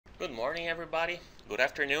Good morning, everybody. Good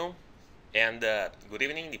afternoon, and good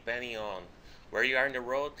evening, depending on where you are in the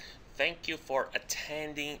road. Thank you for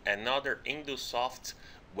attending another InduSoft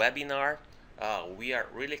webinar. We are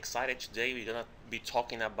really excited today. We're gonna be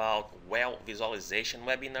talking about well visualization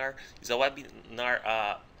webinar. It's a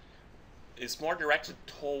webinar. It's more directed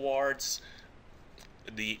towards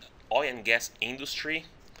the oil and gas industry,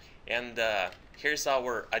 and here's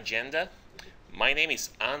our agenda. My name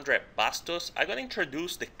is Andre Bastos. I'm going to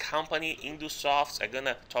introduce the company InduSoft. I'm going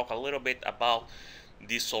to talk a little bit about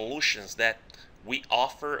the solutions that we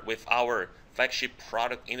offer with our flagship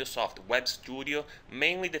product InduSoft Web Studio,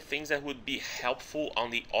 mainly the things that would be helpful on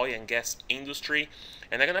the oil and gas industry.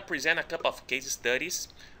 And I'm going to present a couple of case studies,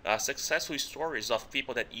 successful stories of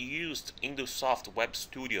people that used InduSoft Web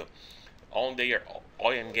Studio on their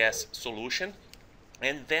oil and gas solution.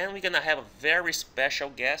 And then we're gonna have a very special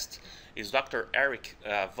guest, is Dr. Eric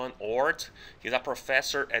van Oort. He's a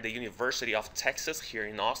professor at the University of Texas here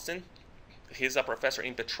in Austin. He's a professor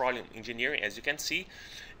in petroleum engineering, as you can see.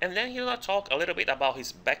 And then he's gonna talk a little bit about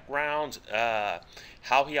his background,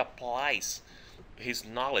 how he applies his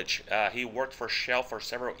knowledge. He worked for Shell for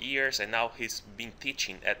several years, and now he's been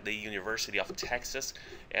teaching at the University of Texas.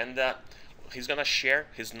 And he's gonna share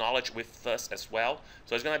his knowledge with us as well.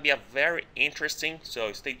 So it's gonna be a very interesting,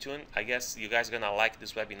 so stay tuned. I guess you guys are gonna like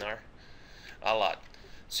this webinar a lot.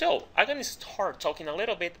 So I'm gonna start talking a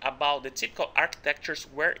little bit about the typical architectures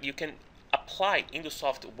where you can apply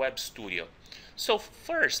InduSoft Web Studio. So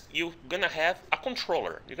first, you're gonna have a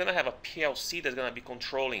controller. You're gonna have a PLC that's gonna be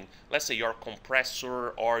controlling, let's say, your compressor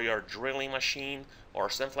or your drilling machine or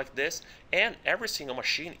something like this. And every single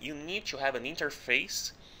machine, you need to have an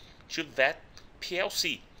interface to that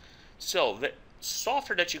PLC. So the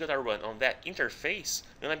software that you're gonna run on that interface is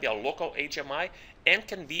gonna be a local HMI and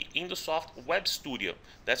can be InduSoft Web Studio.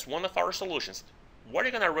 That's one of our solutions. What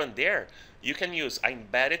you're gonna run there, you can use an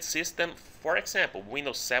embedded system, for example,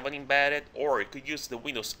 Windows 7 embedded, or you could use the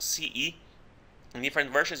Windows CE. In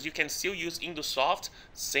different versions, you can still use InduSoft,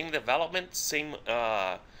 same development, same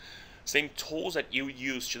tools that you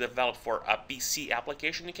use to develop for a PC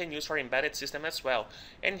application, you can use for embedded system as well.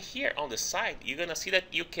 And here on the side, you're gonna see that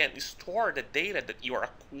you can store the data that you are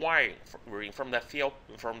acquiring from that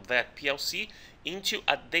PLC into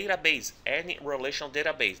a database, any relational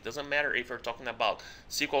database. Doesn't matter if you're talking about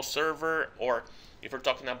SQL Server or if you're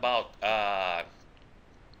talking about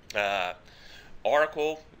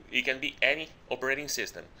Oracle. It can be any operating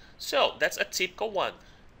system. So that's a typical one.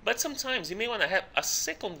 But sometimes you may want to have a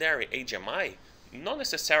secondary HMI, not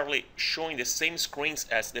necessarily showing the same screens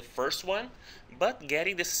as the first one, but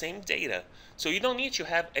getting the same data. So you don't need to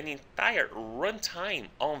have an entire runtime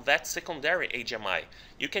on that secondary HMI.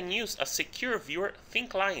 You can use a secure viewer thin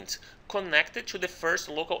client connected to the first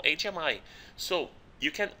local HMI. So you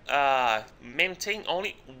can maintain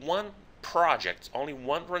only one project, only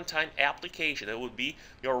one runtime application. That would be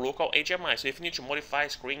your local HMI. So if you need to modify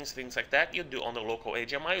screens, things like that, you do on the local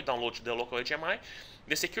HMI, you download to the local HMI.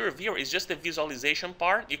 The secure viewer is just the visualization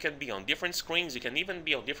part. You can be on different screens, you can even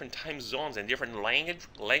be on different time zones and different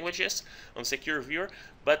languages on secure viewer,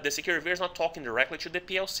 but the secure viewer is not talking directly to the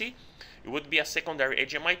PLC. It would be a secondary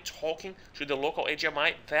HMI talking to the local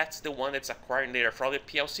HMI. That's the one that's acquiring data from the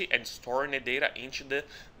PLC and storing the data into the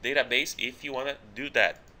database if you want to do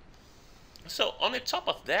that. So on the top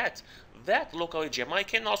of that, that local HMI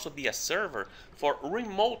can also be a server for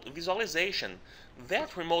remote visualization.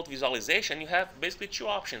 That remote visualization, you have basically two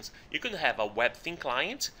options. You could have a web thin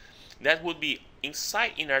client that would be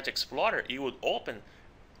inside Internet Explorer. You would open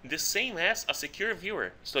the same as a secure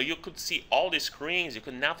viewer. So you could see all the screens, you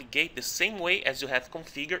could navigate the same way as you have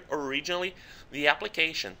configured originally the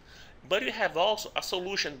application. But you have also a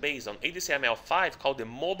solution based on HTML5 called the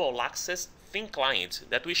Mobile Access Thin Client,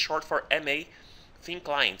 that we short for MA Thin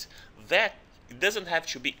Client. That doesn't have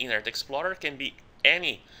to be Internet Explorer, can be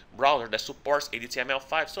any browser that supports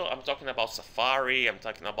HTML5. So I'm talking about Safari, I'm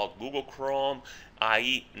talking about Google Chrome,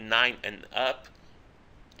 IE 9 and up.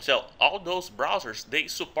 So all those browsers, they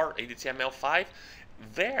support HTML5.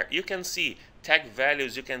 There you can see tag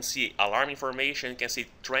values, you can see alarm information, you can see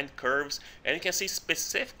trend curves, and you can see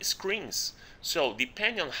specific screens. So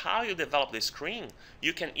depending on how you develop the screen,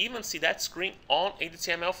 you can even see that screen on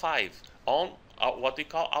HTML5, on what we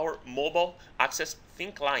call our mobile access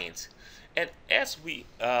thin client. And as we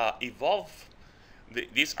evolve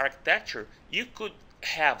this architecture, you could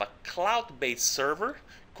have a cloud-based server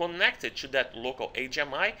connected to that local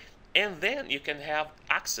HMI, and then you can have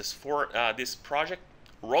access for this project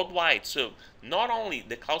worldwide. So not only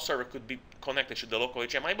the cloud server could be connected to the local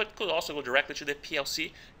HMI, but could also go directly to the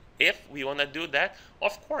PLC if we want to do that,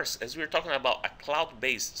 of course, as we're talking about a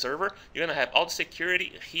cloud-based server, you're going to have all the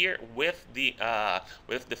security here with the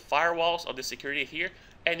firewalls, all the security here,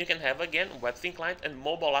 and you can have, again, web thin client and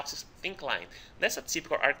mobile access thin client. That's a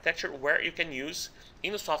typical architecture where you can use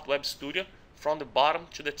InduSoft Web Studio from the bottom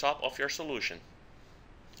to the top of your solution.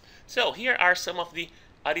 So here are some of the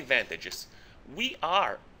advantages. We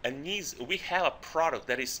have a product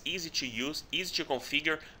that is easy to use, easy to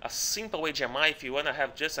configure, a simple HMI. If you want to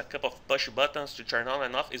have just a couple of push buttons to turn on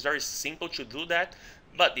and off, it's very simple to do that.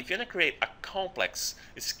 But if you want to create a complex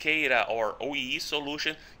SCADA or OEE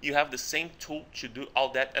solution, you have the same tool to do all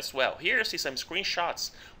that as well. Here you see some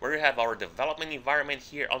screenshots where you have our development environment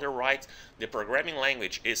here on the right. The programming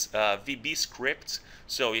language is VB script.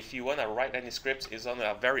 So if you want to write any scripts, it's on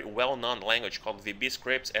a very well-known language called VB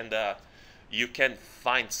script, and you can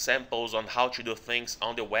find samples on how to do things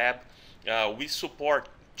on the web. We support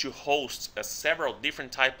to host several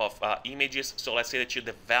different type of images. So let's say that you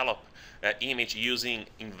develop image using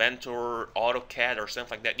Inventor, AutoCAD, or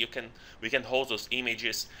something like that. We can host those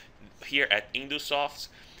images here at InduSoft,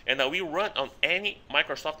 and we run on any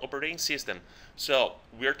Microsoft operating system. So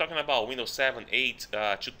we're talking about Windows 7, 8,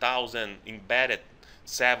 2000, embedded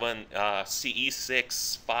 7, CE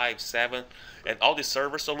 6, 5, 7, and all the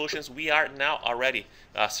server solutions. We are now already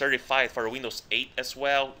certified for Windows 8 as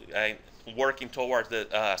well, working towards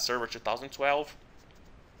the Server 2012.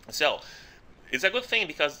 So it's a good thing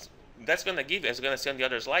because that's going to give you, as you're going to see on the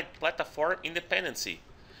other slide, platform independency.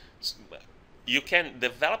 You can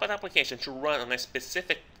develop an application to run on a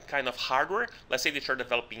specific kind of hardware. Let's say that you're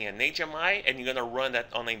developing an HMI and you're going to run that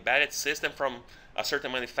on an embedded system from a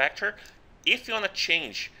certain manufacturer. If you want to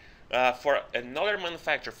change for another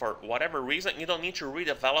manufacturer for whatever reason, you don't need to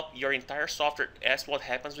redevelop your entire software as what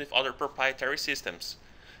happens with other proprietary systems.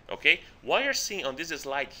 Okay, what you're seeing on this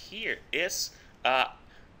slide here is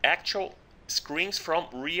actual screens from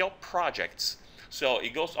real projects. So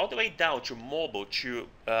it goes all the way down to mobile, to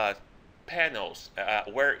panels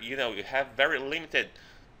where you have very limited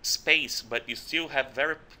space, but you still have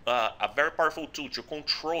a very powerful tool to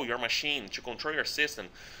control your machine, to control your system,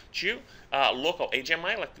 to local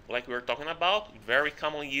HMI, like we were talking about, very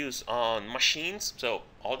commonly used on machines. So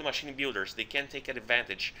all the machine builders, they can take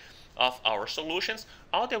advantage of our solutions,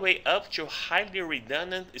 all the way up to highly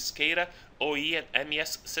redundant SCADA, OE, and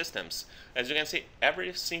MES systems. As you can see,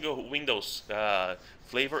 every single Windows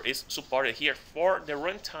flavor is supported here for the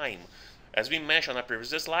runtime. As we mentioned on a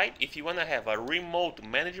previous slide, if you want to have a remote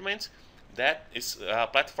management that is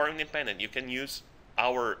platform independent, you can use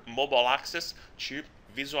our mobile access to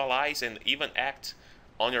visualize and even act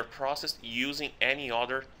on your process using any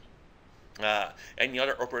other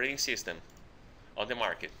operating system on the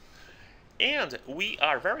market. And we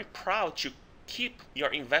are very proud to keep your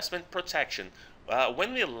investment protection.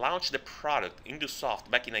 When we launched the product InduSoft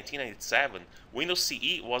back in 1997, Windows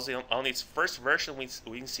CE was on its first version with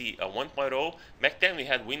Windows CE 1.0. Back then we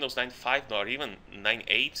had Windows 95, not even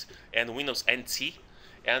 98, and Windows NT,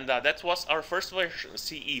 and that was our first version,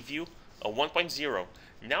 CE View 1.0.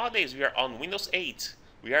 Nowadays we are on Windows 8.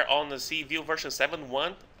 We are on the CE View version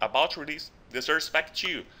 7.1, about to release the Service Pack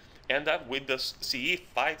 2. And with the CE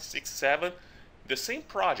 5, 6, 7, the same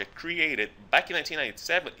project created back in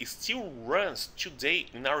 1997, it still runs today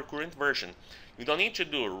in our current version. You don't need to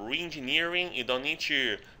do re-engineering, you don't need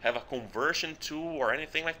to have a conversion tool or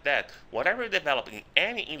anything like that. Whatever you develop in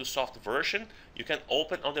any InduSoft version, you can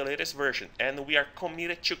open on the latest version, and we are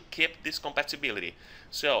committed to keep this compatibility.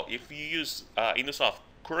 So if you use InduSoft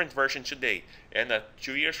current version today, and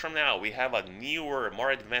 2 years from now we have a newer,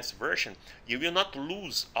 more advanced version, you will not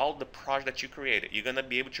lose all the project that you created. You're going to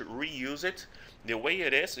be able to reuse it the way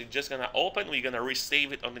it is. You're just going to open, we're going to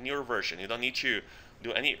resave it on the newer version. You don't need to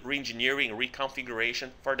do any re-engineering, reconfiguration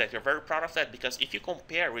for that. You're very proud of that, because if you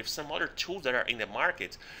compare with some other tools that are in the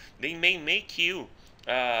market, they may make you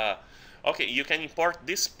okay, you can import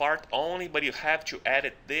this part only, but you have to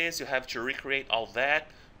edit this, you have to recreate all that.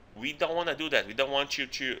 We don't want to do that. We don't want you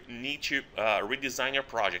to need to redesign your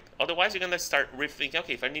project. Otherwise, you're going to start rethinking,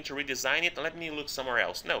 okay, if I need to redesign it, let me look somewhere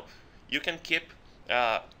else. No, you can keep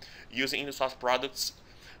using InduSoft products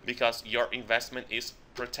because your investment is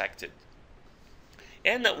protected.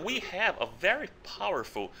 And we have a very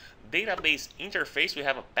powerful database interface. We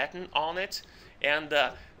have a patent on it, and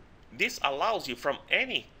this allows you, from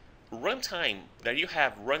any runtime that you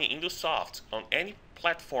have running InduSoft on any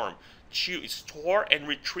platform, to store and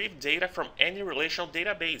retrieve data from any relational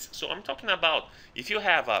database. So I'm talking about if you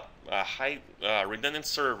have a high redundant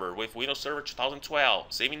server with Windows Server 2012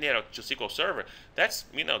 saving data to SQL Server, that's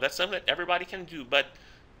that's something that everybody can do. But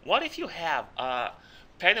what if you have a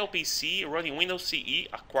panel PC running Windows CE,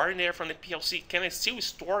 acquiring data from the PLC. Can I still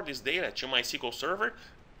store this data to my SQL Server?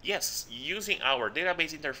 Yes, using our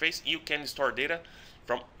database interface, you can store data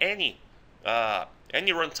from any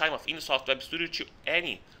runtime of InduSoft Web Studio to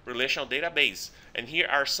any relational database. And here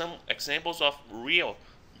are some examples of real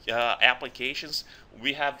applications.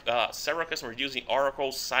 We have several customers using Oracle,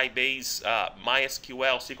 Sybase,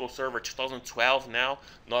 MySQL, SQL Server 2012 now,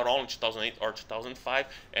 not only 2008 or 2005.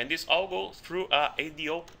 And this all goes through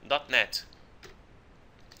ADO.net.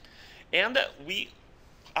 And we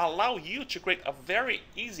allow you to create a very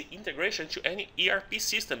easy integration to any ERP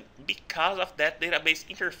system because of that database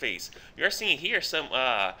interface. You're seeing here some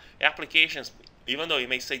applications, even though you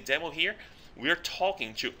may say demo here, we're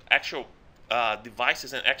talking to actual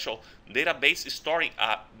devices and actual database storing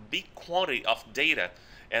a big quantity of data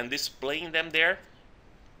and displaying them there.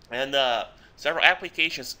 And several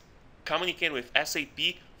applications communicate with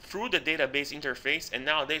SAP through the database interface, and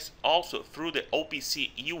nowadays also through the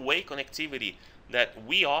OPC UA connectivity that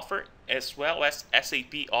we offer, as well as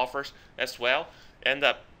SAP offers as well. And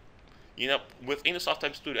with InduSoft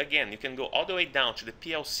Web Studio, again, you can go all the way down to the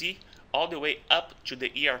PLC, all the way up to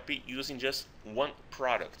the ERP using just one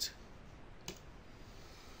product.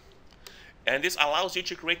 And this allows you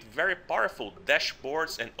to create very powerful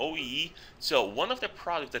dashboards and OEE. So one of the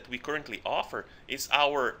products that we currently offer is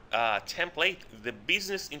our template, the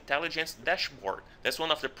Business Intelligence Dashboard. That's one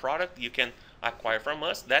of the products you can acquire from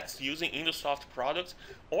us. That's using InduSoft products.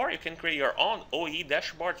 Or you can create your own OEE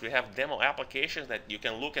dashboards. We have demo applications that you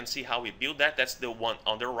can look and see how we build that. That's the one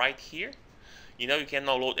on the right here. You can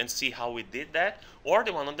download and see how we did that. Or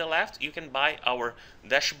the one on the left, you can buy our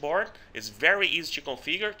dashboard. It's very easy to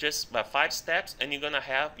configure, just by 5 steps, and you're gonna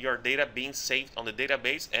have your data being saved on the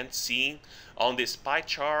database and seen on this pie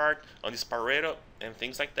chart, on this Pareto, and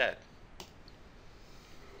things like that.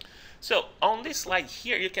 So on this slide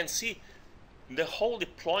here, you can see the whole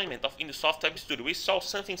deployment of InduSoft Web Studio. We saw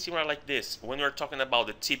something similar like this when we were talking about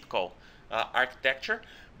the typical architecture,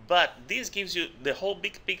 but this gives you the whole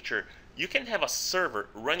big picture. You can have a server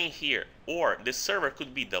running here, or the server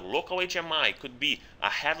could be the local HMI, could be a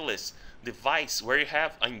headless device where you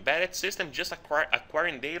have an embedded system just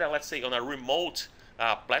acquiring data, let's say on a remote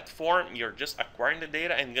platform. You're just acquiring the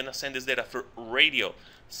data and gonna send this data through radio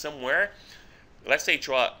somewhere, let's say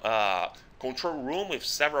to a control room with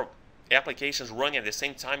several applications running at the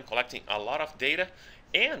same time, collecting a lot of data.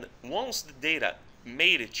 And once the data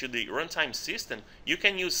made it to the runtime system, you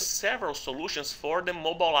can use several solutions for the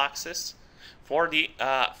mobile access, for the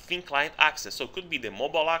thin client access. So it could be the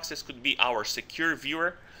mobile access, could be our secure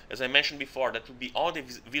viewer. As I mentioned before, that would be all the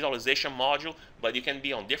visualization module, but you can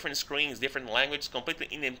be on different screens, different languages, completely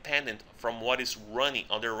independent from what is running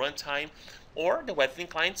on the runtime. Or the web thin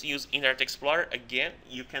clients use Internet Explorer. Again,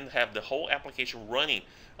 you can have the whole application running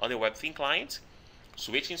on the web thin client,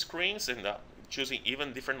 switching screens and choosing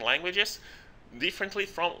even different languages, differently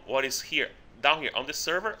from what is here down here on the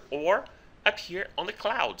server or up here on the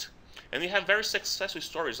cloud. And we have very successful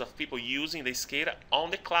stories of people using the SCADA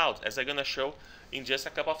on the cloud, as I'm gonna show in just a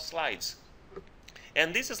couple of slides.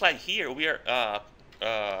 And this slide here, we are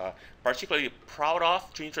particularly proud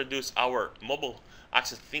of to introduce our mobile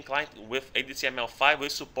access thin client with HTML5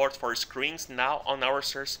 with support for screens now on our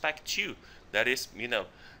Source Pack 2. That is,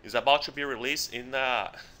 is about to be released in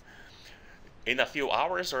a few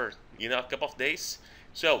hours or a couple of days.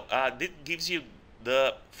 So this gives you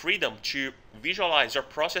the freedom to visualize your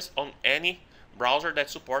process on any browser that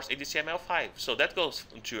supports HTML5. So that goes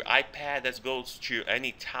to iPad, that goes to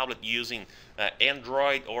any tablet using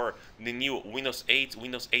Android or the new Windows 8,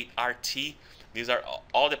 Windows 8 RT. These are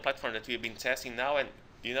all the platforms that we've been testing now, and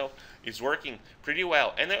it's working pretty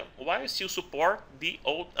well. And while we still support the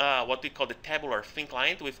old what we call the tabular thin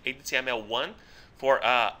client with HTML1 for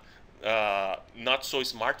not so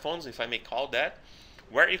smartphones, if I may call that,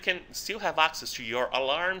 where you can still have access to your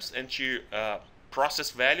alarms and to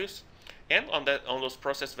process values. And on those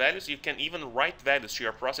process values, you can even write values to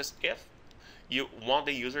your process if you want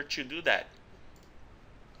the user to do that.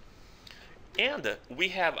 And we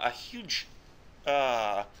have a huge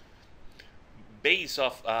database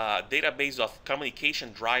of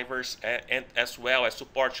communication drivers, and as well as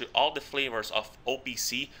support to all the flavors of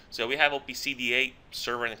OPC. So we have OPC DA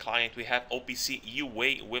server and client, we have OPC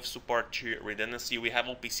UA with support to redundancy, we have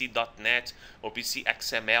OPC.NET, OPC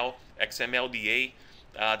XML, XML DA,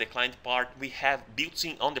 the client part. We have built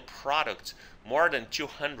in on the product more than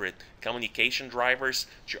 200 communication drivers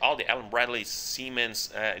to all the Allen Bradley,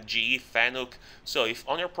 Siemens, GE, Fanuc. So if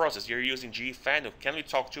on your process you're using GE Fanuc, can we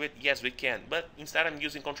talk to it? Yes, we can. But instead of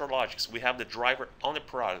using ControlLogix, we have the driver on the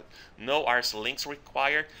product. No RS links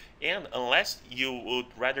required. And unless you would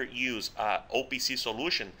rather use OPC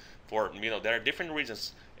solution for, there are different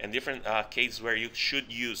reasons and different cases where you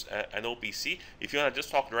should use an OPC. If you want to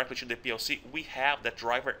just talk directly to the PLC, we have that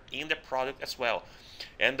driver in the product as well.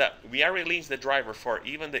 And we are releasing the driver for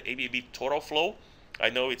even the ABB Total Flow. I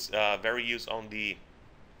know it's very used on the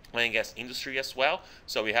oil and gas industry as well.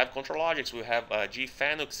 So we have ControlLogix, we have GE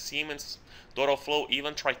Fanuc, Siemens, Total Flow,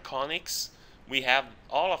 even Triconics. We have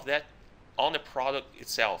all of that on the product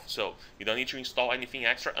itself. So you don't need to install anything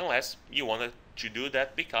extra unless you wanted to do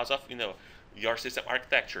that because of your system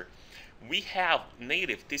architecture. We have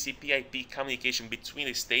native TCP/IP communication between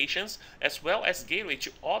the stations as well as gateway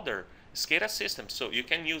to other SCADA systems. So you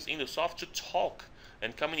can use InduSoft to talk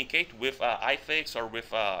and communicate with iFix or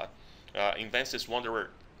with Invensys Wanderer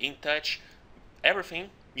InTouch. Everything,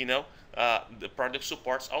 the product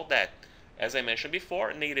supports all that. As I mentioned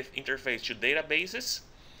before, native interface to databases.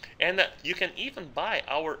 And you can even buy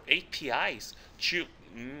our APIs to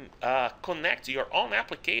connect your own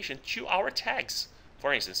application to our tags,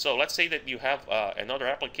 for instance. So let's say that you have another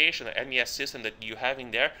application, an MES system that you have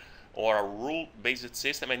in there, or a rule-based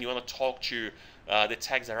system, and you want to talk to the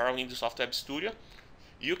tags that are on InduSoft Web Studio.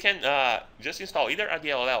 You can just install either a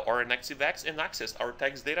DLL or an ActiveX and access our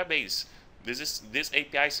tags database. This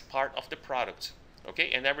API is part of the product,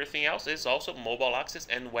 okay? And everything else is also mobile access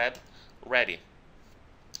and web ready.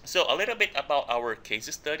 So a little bit about our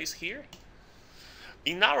case studies here.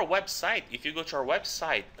 In our website, if you go to our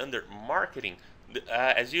website under marketing,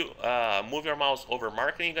 as you move your mouse over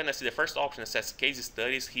marketing, you're gonna see the first option that says case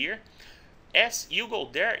studies here. As you go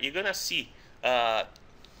there, you're gonna see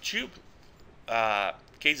two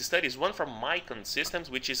case studies, one from Micon Systems,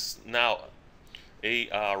 which is now a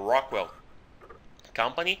Rockwell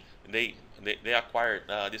company. They acquired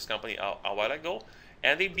this company a while ago,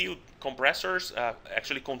 and they build compressors,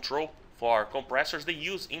 actually control for compressors. They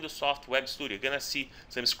use InduSoft Web Studio. You're gonna see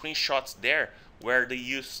some screenshots there where they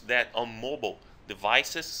use that on mobile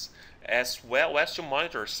devices, as well as to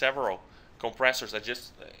monitor several compressors at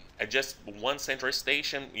just one central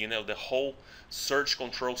station. The whole surge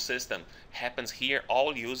control system happens here,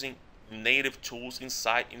 all using native tools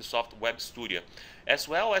inside InduSoft Web Studio, as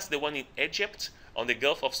well as the one in Egypt on the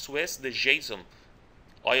Gulf of Suez, the Jason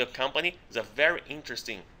Oil Company. Is a very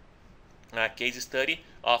interesting case study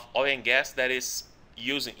of oil and gas that is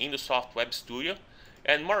using InduSoft Web Studio.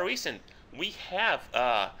 And more recent, we have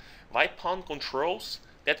Vipon Controls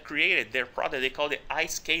that created their product they call the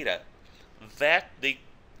iSCADA, that they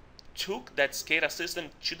took that SCADA system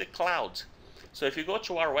to the cloud. So if you go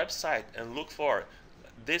to our website and look for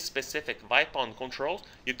this specific Vipon Controls,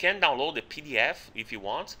 you can download the PDF if you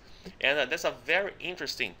want. And that's a very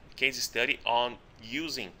interesting case study on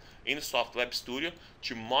using InduSoft Web Studio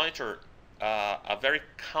to monitor a very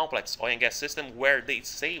complex oil and gas system, where they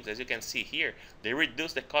saved, as you can see here, they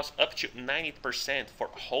reduced the cost up to 90% for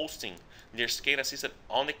hosting their SCADA system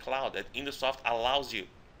on the cloud, and InduSoft allows you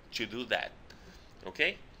to do that.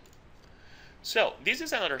 Okay? So this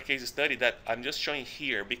is another case study that I'm just showing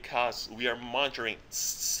here because we are monitoring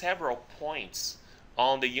several points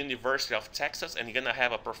on the University of Texas, and you're gonna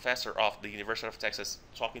have a professor of the University of Texas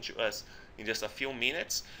talking to us in just a few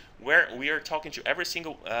minutes, where we are talking to every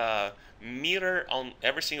single meter on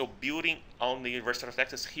every single building on the University of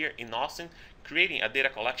Texas here in Austin, creating a data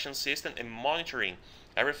collection system and monitoring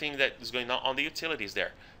everything that is going on the utilities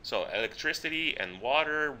there. So electricity and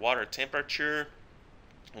water, water temperature,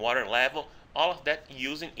 water level, all of that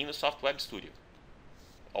using InduSoft Web Studio.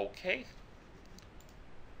 Okay.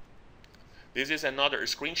 This is another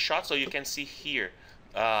screenshot, so you can see here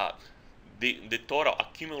the total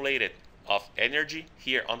accumulated of energy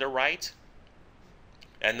here on the right,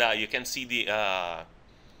 and you can see the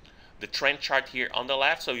trend chart here on the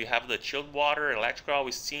left. So you have the chilled water,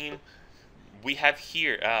 electrical, steam. We have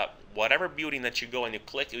here whatever building that you go and you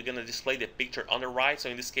click, you're going to display the picture on the right. So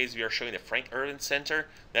in this case, we are showing the Frank Erwin Center.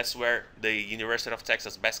 That's where the University of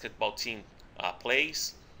Texas basketball team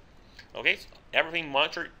plays. Okay, so everything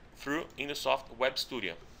monitored through InduSoft Web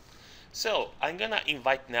Studio. So I'm going to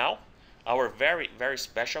invite now our very, very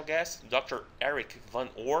special guest, Dr. Eric Van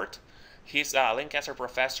Oort. He's a Lancaster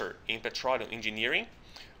professor in petroleum engineering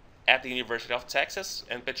at the University of Texas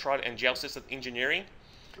and petroleum and geosystem engineering.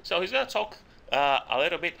 So he's going to talk a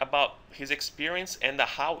little bit about his experience and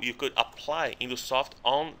how you could apply InduSoft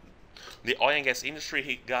on the oil and gas industry.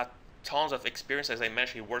 He got tons of experience. As I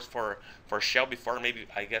mentioned, he worked for Shell before, maybe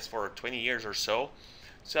I guess for 20 years or so.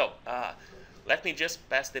 So let me just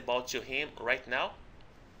pass the ball to him right now.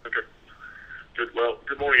 Okay. Good. Well,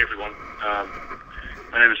 good morning, everyone.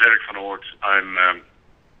 My name is Eric van Oort. I'm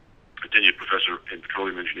a tenured professor in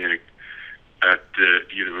petroleum engineering at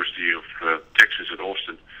the University of Texas at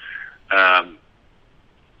Austin.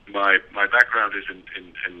 My background is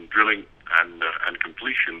in drilling and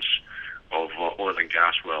completions of oil and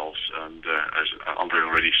gas wells, and as Andre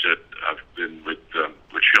already said, I've been with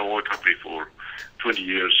Shell Oil Company for 20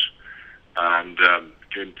 years, and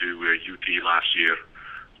came to UT last year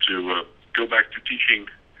to go back to teaching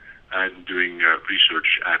and doing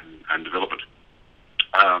research and development.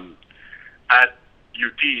 At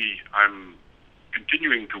UT, I'm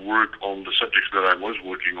continuing to work on the subjects that I was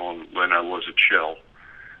working on when I was at Shell.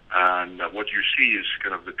 And what you see is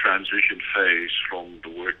kind of the transition phase from the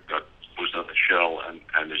work that was done at Shell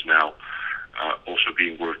and is now also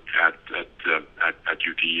being worked at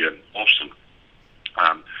UT and Austin.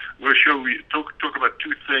 We're sure we talk about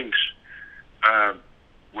two things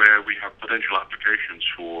where we have potential applications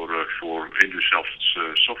for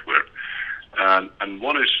InduSoft's software. And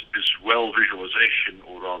one is well visualization,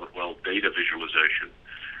 or rather well data visualization.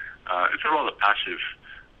 It's a rather passive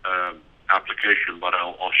application, but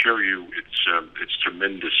I'll show you its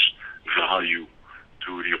tremendous value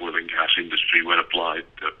to the oil and gas industry when applied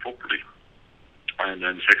properly. And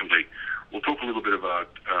then secondly, we'll talk a little bit about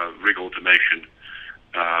rig automation.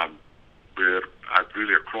 We're at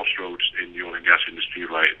really a crossroads in the oil and gas industry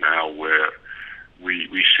right now, where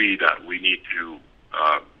we see that we need to,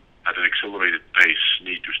 at an accelerated pace,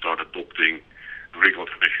 need to start adopting rig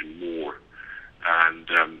automation more. And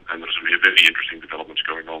there's some very interesting developments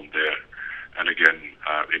going on there. And again,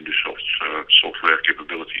 InduSoft's software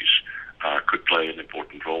capabilities could play an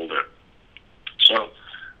important role there. So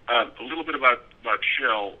a little bit about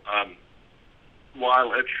Shell.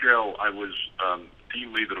 While at Shell, I was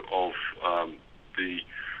team leader of the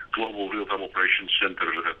Global Real-Time Operations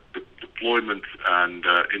Center deployment, and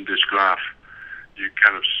in this graph, you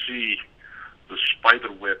kind of see the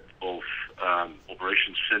spider web of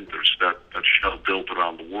operations centers that Shell built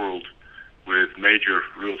around the world, with major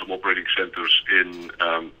real-time operating centers in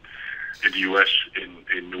the U.S.,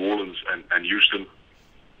 in New Orleans and Houston,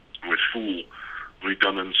 with full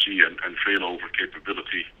redundancy and failover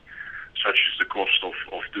capability, such as the cost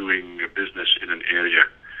of doing business in an area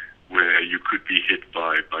where you could be hit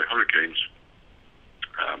by hurricanes.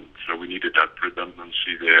 So we needed that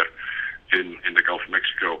redundancy there in the Gulf of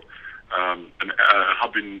Mexico. A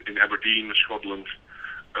hub in Aberdeen, Scotland,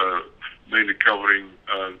 mainly covering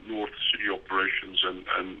North Sea operations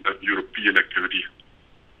and European activity.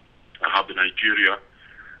 A hub in Nigeria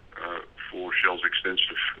for Shell's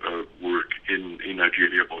extensive work in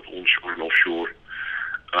Nigeria, both onshore and offshore.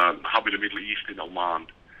 Hub in the Middle East in Oman,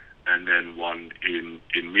 and then one in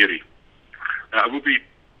Miri. It would be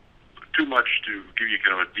too much to give you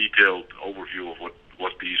kind of a detailed overview of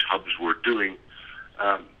what these hubs were doing,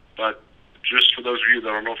 but just for those of you that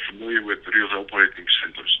are not familiar with the real-time operating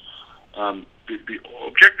centers, the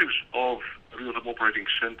objectives of a real-time operating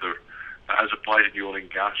center as applied in the oil and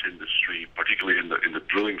gas industry, particularly in the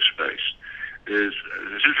drilling space, is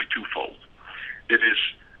essentially twofold. It is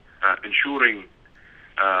ensuring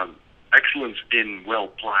excellence in well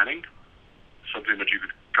planning, something that you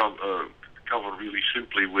could cover really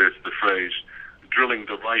simply with the phrase drilling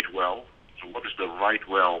the right well. So what is the right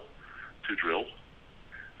well to drill?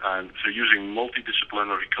 And so using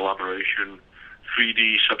multidisciplinary collaboration,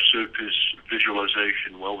 3D subsurface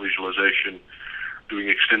visualization, well visualization, doing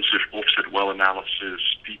extensive offset well analysis,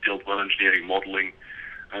 detailed well engineering modeling,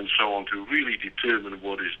 and so on, to really determine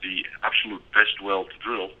what is the absolute best well to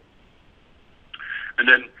drill. And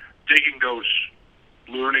then taking those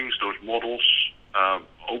learnings, those models,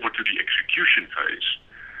 over to the execution phase,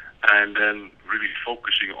 and then really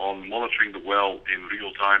focusing on monitoring the well in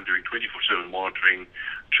real time, doing 24/7 monitoring,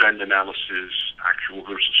 trend analysis, actual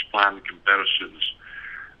versus plan comparisons,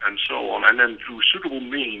 and so on. And then through suitable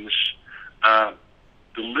means,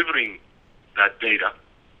 delivering that data,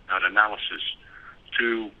 that analysis,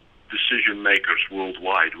 to decision makers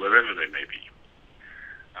worldwide, wherever they may be.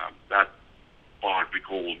 That part we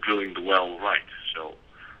call drilling the well right. So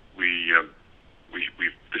we've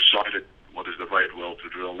decided what is the right well to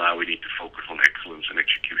drill. Now we need to focus on excellence and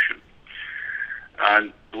execution.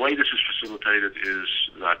 And the way this is facilitated is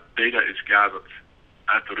that data is gathered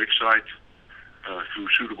at the rig site through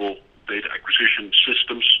suitable data acquisition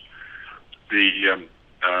systems. The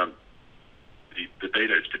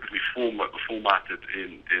data is typically formatted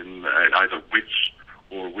in either WITS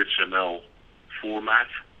or WITS-ML format.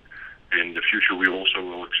 In the future, we also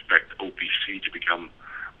will expect OPC to become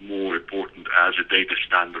more important as a data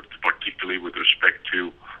standard, particularly with respect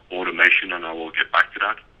to automation, and I will get back to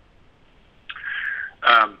that.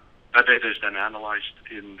 That data is then analyzed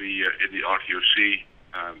in the RTOC.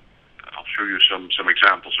 I'll show you some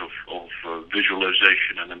examples of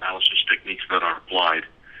visualization and analysis techniques that are applied.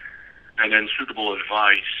 And then suitable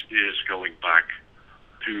advice is going back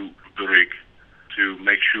to the rig to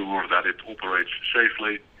make sure that it operates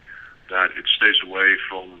safely, that it stays away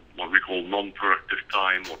from what we call non-productive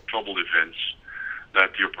time or trouble events,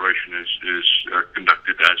 that the operation is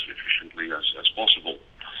conducted as efficiently as possible.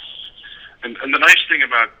 And the nice thing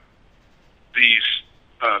about these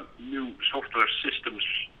new software systems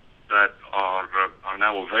that are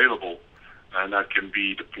now available and that can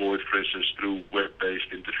be deployed, for instance, through web-based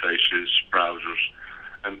interfaces, browsers,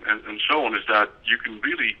 and so on, is that you can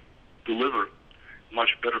really deliver much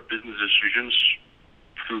better business decisions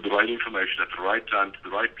through the right information at the right time to the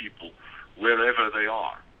right people, wherever they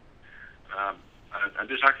are. And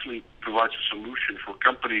this actually provides a solution for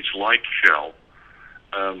companies like Shell,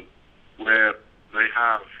 where they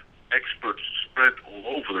have experts spread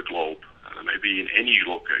all over the globe, maybe in any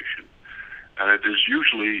location. And it is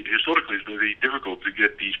usually, historically, it's very difficult to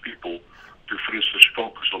get these people to, for instance,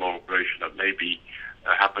 focus on an operation that may be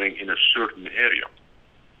happening in a certain area.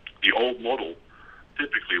 The old model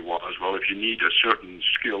typically was, well, if you need a certain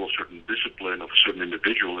skill, a certain discipline of a certain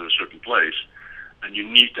individual in a certain place, and you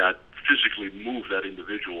need that physically move that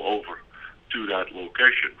individual over to that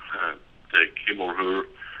location, take him or her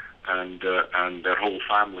and their whole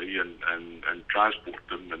family and transport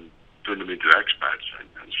them and turn them into expats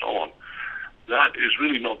and so on. That is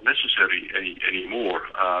really not necessary anymore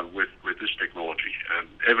with this technology.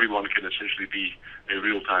 Everyone can essentially be a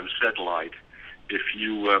real-time satellite. If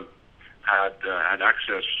you had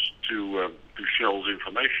access to Shell's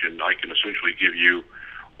information, I can essentially give you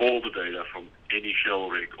all the data from any Shell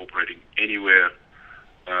rig operating anywhere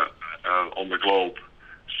on the globe,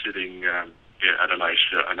 sitting at a nice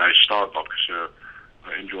Starbucks,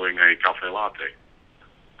 enjoying a cafe latte.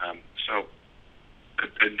 So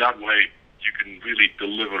in that way, you can really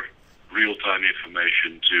deliver real-time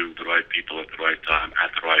information to the right people at the right time, at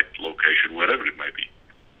the right location, wherever it may be.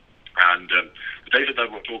 And the data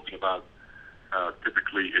that we're talking about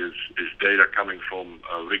typically is data coming from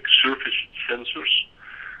rig surface sensors,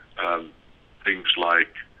 things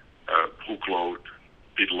like hook load,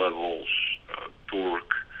 bit levels,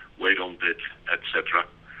 torque, weight on bit, etc.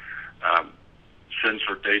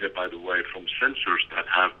 Sensor data, by the way, from sensors that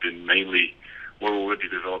have been were already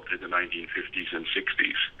developed in the 1950s and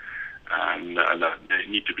 60s, and that they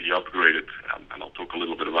need to be upgraded, and I'll talk a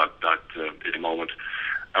little bit about that in a moment.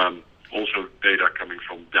 Also data coming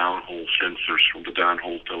from downhole sensors, from the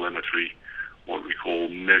downhole telemetry, what we call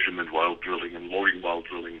measurement while drilling and logging while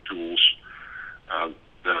drilling tools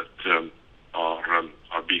that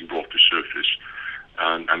are being brought to surface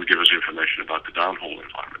and give us information about the downhole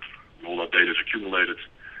environment. All that data is accumulated,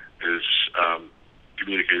 is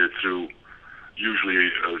communicated through usually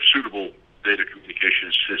suitable data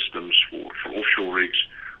communication systems for offshore rigs.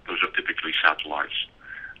 Those are typically satellites,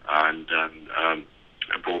 and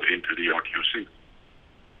brought into the RTOC.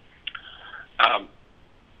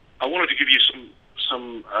 I wanted to give you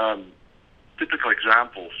some typical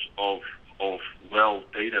examples of well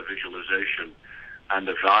data visualization and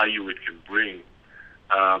the value it can bring.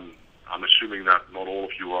 I'm assuming that not all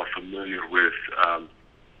of you are familiar with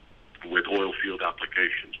oil field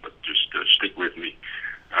applications, but just stick with me,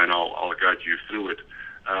 and I'll guide you through it.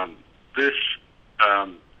 This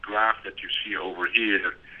graph that you see over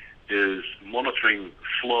here is monitoring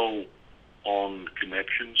flow on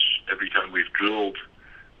connections. Every time we've drilled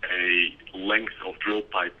a length of drill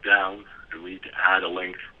pipe down and we need to add a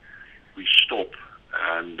length, we stop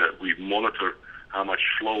and we monitor how much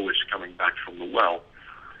flow is coming back from the well,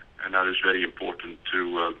 and that is very important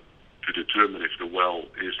to determine if the well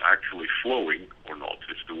is actually flowing or not,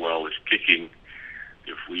 if the well is kicking,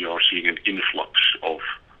 if we are seeing an influx of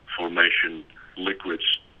formation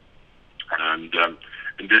liquids. And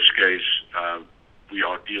in this case, we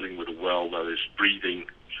are dealing with a well that is breathing.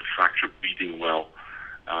 It's a fracture breathing well.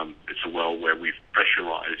 It's a well where we've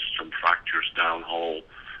pressurized some fractures downhole,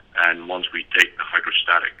 and once we take the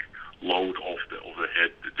hydrostatic load off the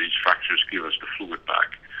head, these fractures give us the fluid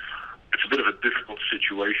back. It's a bit of a difficult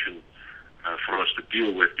situation for us to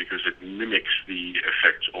deal with because it mimics the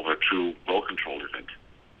effects of a true well control event.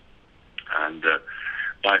 And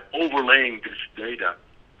by overlaying this data,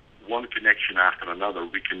 one connection after another,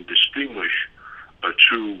 we can distinguish a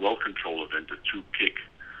true well control event, a true kick,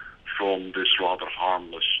 from this rather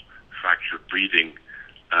harmless fracture breathing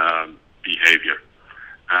behavior.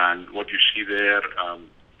 And what you see there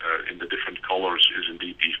in the different colors is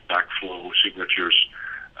indeed these backflow signatures.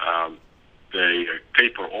 They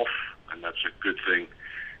taper off, and that's a good thing,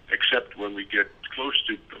 except when we get close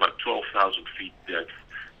to about 12,000 feet depth,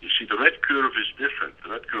 you see the red curve is different. The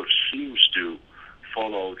red curve seems to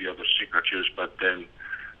follow the other signatures, but then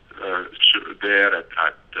there at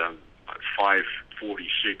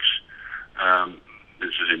 5:46, this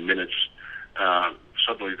is in minutes,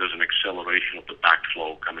 suddenly there's an acceleration of the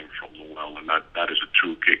backflow coming from the well, and that is a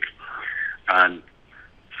true kick. And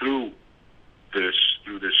through this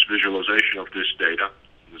visualization of this data,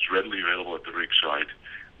 that's readily available at the rig site,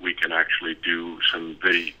 we can actually do some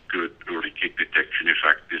very good early kick detection. In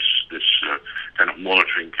fact, this kind of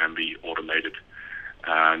monitoring can be automated,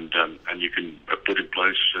 and you can put in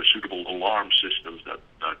place suitable alarm systems that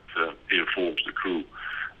informs the crew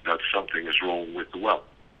that something is wrong with the well.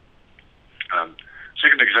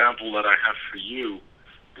 Second example that I have for you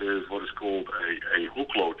is what is called a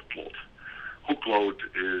hook load plot. Hook load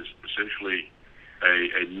is essentially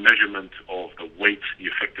a measurement of the weight, the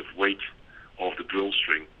effective weight of the drill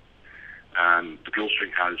string. And the drill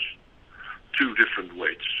string has two different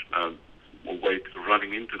weights. A weight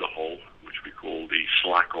running into the hole, which we call the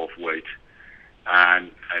slack off weight,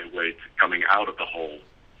 and a weight coming out of the hole,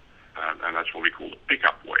 and that's what we call the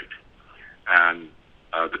pickup weight. And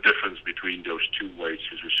the difference between those two weights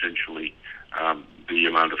is essentially the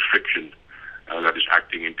amount of friction that is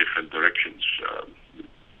acting in different directions,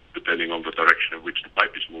 depending on the direction in which the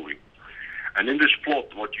pipe is moving. And in this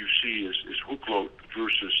plot, what you see is hook load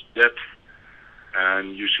versus depth,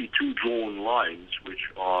 and you see two drawn lines,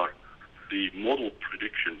 which are the model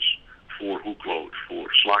predictions for hook load. For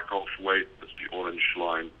slack off weight, that's the orange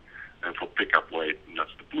line, and for pickup weight, and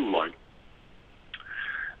that's the blue line.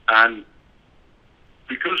 And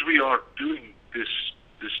because we are doing this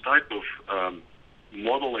type of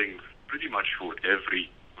modeling pretty much for every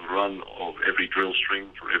run of every drill string,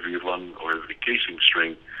 for every run or every casing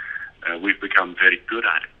string, we've become very good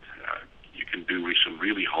at it. You can do some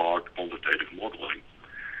really hard quantitative modeling.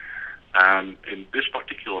 And in this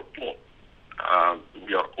particular plot,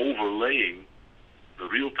 we are overlaying the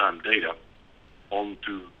real-time data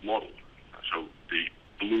onto model. So the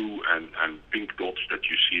blue and pink dots that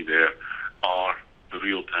you see there are the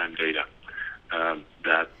real-time data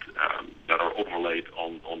that are overlaid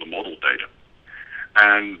on the model data.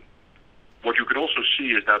 And what you can also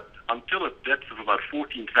see is that until a depth of about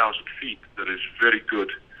 14,000 feet, there is very good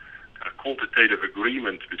quantitative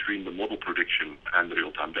agreement between the model prediction and the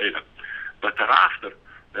real-time data. But thereafter,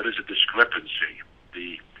 there is a discrepancy.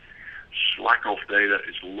 The slack-off data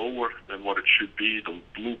is lower than what it should be. The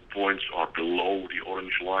blue points are below the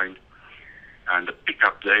orange line, and the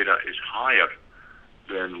pickup data is higher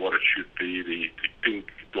than what it should be. The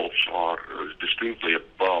pink dots are distinctly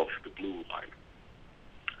above the blue line.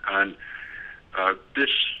 And this,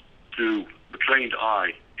 to the trained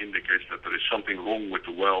eye, indicates that there is something wrong with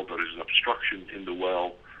the well. There is an obstruction in the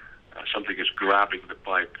well. Something is grabbing the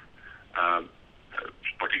pipe,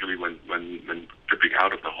 particularly when dripping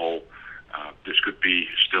out of the hole. This could be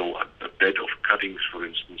still a bed of cuttings, for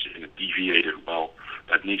instance, in a deviated well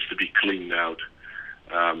that needs to be cleaned out.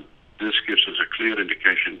 This gives us a clear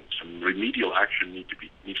indication some remedial action needs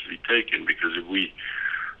to be taken, because if we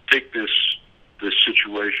take this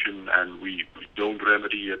situation and we don't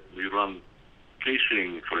remedy it, we run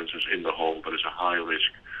casing, for instance, in the hole, there is a high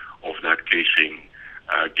risk of that casing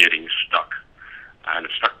getting stuck. And a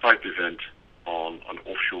stuck pipe event on an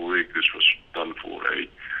offshore rig, this was done for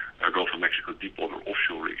a Gulf of Mexico deepwater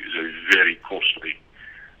offshore rig, is a very costly,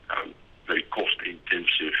 very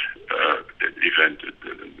cost-intensive event,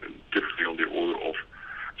 typically on the order of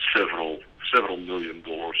several $1 million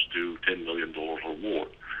to $10 million or more.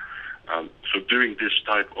 So doing this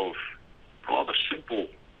type of rather simple,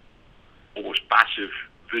 almost passive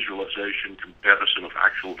visualization comparison of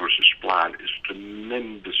actual versus plan is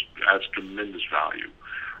adds tremendous value.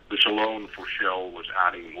 This alone for Shell was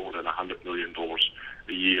adding more than $100 million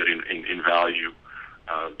a year in value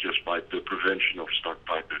just by the prevention of stuck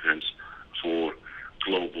pipe events for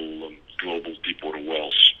global deepwater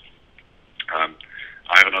wells.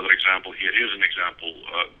 I have another example here. Here's an example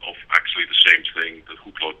of actually the same thing, the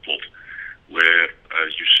hook load plot, where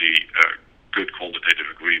you see good quantitative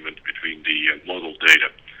agreement between the model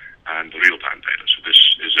data and the real-time data. So this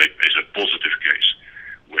is a positive case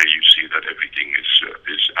where you see that everything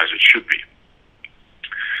is as it should be.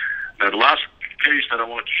 Now, the last case that I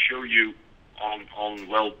wanted to show you on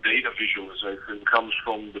well data visualization comes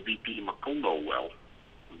from the BP Macondo well.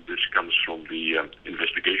 This comes from the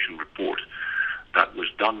investigation report that was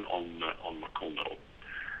done on Macondo.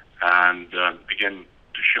 And again,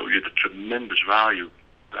 to show you the tremendous value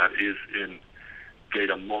that is in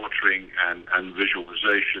data monitoring and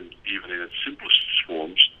visualization, even in its simplest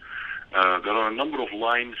forms, there are a number of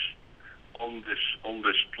lines on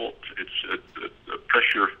this plot. It's a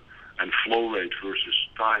pressure and flow rate versus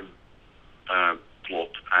time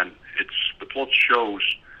plot, and the plot shows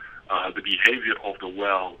the behavior of the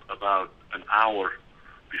well about an hour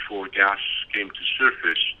before gas came to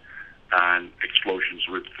surface and explosions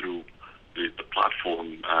ripped through the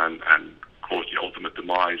platform and caused the ultimate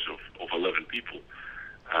demise of 11 people,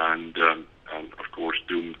 and of course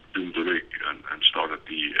doomed the rig and started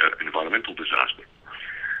the environmental disaster.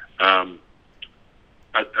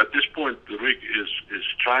 At this point, the rig is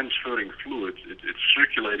transferring fluid. It's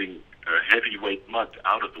circulating heavyweight mud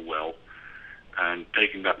out of the well and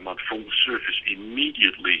taking that mud from the surface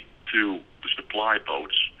immediately to the supply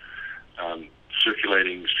boats,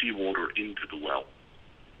 circulating seawater into the well.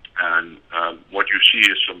 And what you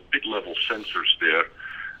see is some pit level sensors there.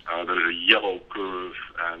 There is a yellow curve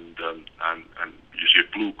and you see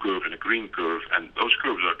a blue curve and a green curve, and those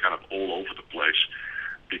curves are kind of all over the place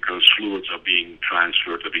because fluids are being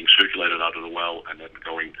transferred, they're being circulated out of the well and then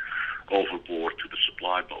going overboard to the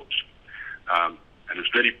supply boats. And it's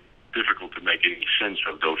very difficult to make any sense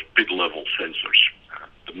of those pit level sensors.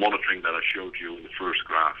 The monitoring that I showed you in the first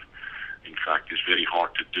graph, in fact, is very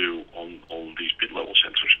hard to do on these pit level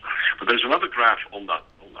sensors. But there's another graph on that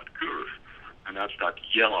curve, and that's that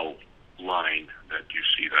yellow line that you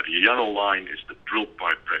see. That the yellow line is the drill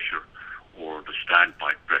pipe pressure or the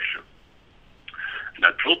standpipe pressure. And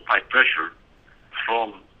that drill pipe pressure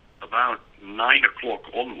from about 9 o'clock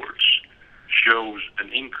onwards shows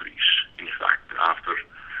an increase. In fact, after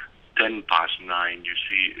 10 past 9, you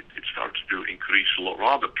see it starts to increase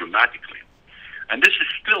rather dramatically. And this is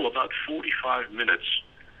still about 45 minutes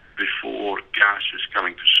before gas is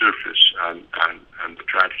coming to surface and the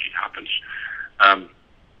tragedy happens.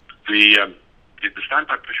 The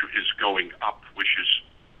standpipe pressure is going up, which is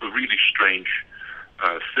a really strange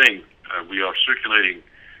thing. We are circulating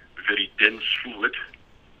very dense fluid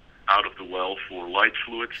out of the well for light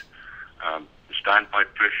fluid. The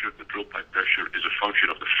standpipe pressure, the drill pipe pressure, is a function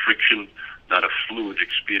of the friction that a fluid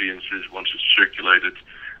experiences once it's circulated.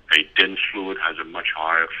 A dense fluid has a much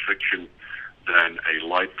higher friction than a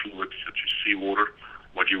light fluid, such as seawater.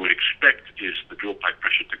 What you would expect is the drill pipe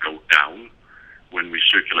pressure to go down when we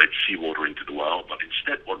circulate seawater into the well, but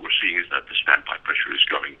instead what we're seeing is that the standpipe pressure is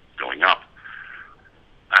going up.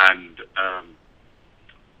 And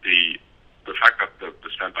the fact that the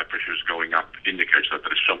standpipe pressure is going up indicates that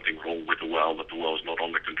there is something wrong with the well, that the well is not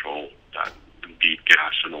under control, that indeed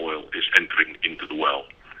gas and oil is entering into the well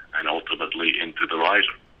and ultimately into the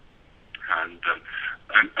riser.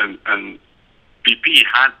 And BP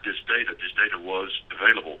had this data. This data was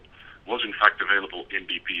in fact available in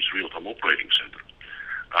BP's real-time operating center.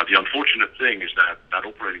 The unfortunate thing is that that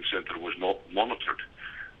operating center was not monitored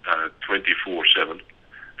 24/7.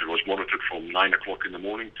 It was monitored from 9 o'clock in the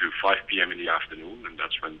morning to 5 p.m. in the afternoon, and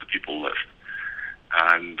that's when the people left.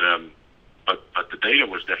 And but the data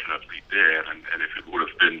was definitely there, and if it would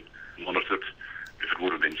have been monitored, if it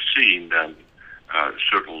would have been seen, then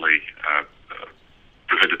certainly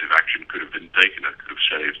preventative action could have been taken that could have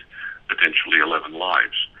saved potentially 11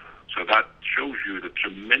 lives. So that shows you the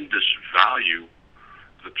tremendous value,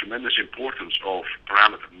 the tremendous importance of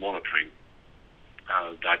parameter monitoring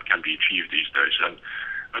that can be achieved these days. And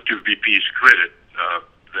to BP's credit,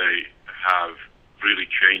 they have really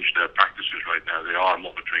changed their practices right now. They are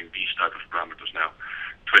monitoring these type of parameters now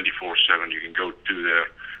 24/7. You can go to their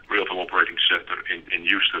real-time operating center in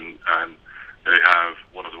Houston, and they have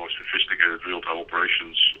one of the most sophisticated real-time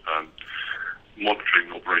operations,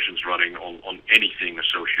 monitoring operations running on anything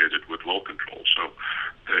associated with well control. So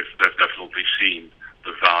they've definitely seen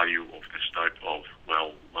the value of this type of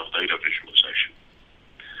well data visualization.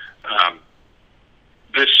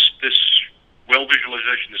 This well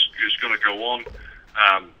visualization is going to go on.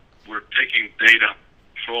 We're taking data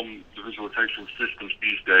from the visualization systems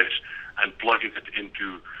these days and plugging it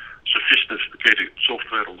into sophisticated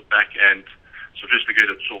software on the back end,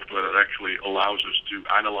 sophisticated software that actually allows us to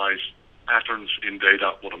analyze patterns in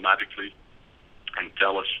data automatically and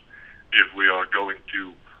tell us if we are going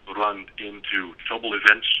to run into trouble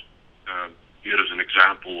events. Here is an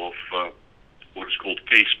example of what is called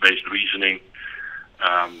case-based reasoning.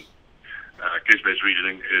 Case-based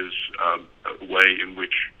reasoning is a way in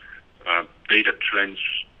which data trends,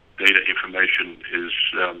 data information is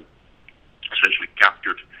essentially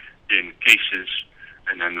captured in cases,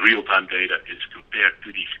 and then real-time data is compared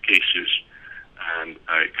to these cases and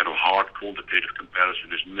a kind of hard quantitative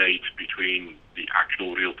comparison is made between the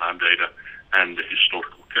actual real-time data and the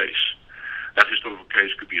historical case. That historical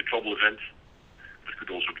case could be a trouble event. It could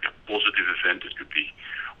also be a positive event. It could be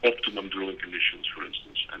optimum drilling conditions, for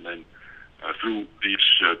instance. And then through these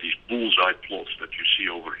bullseye plots that you see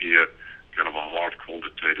over here, kind of a hard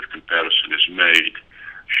quantitative comparison is made,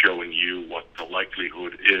 showing you what the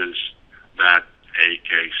likelihood is that a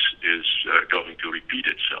case is going to repeat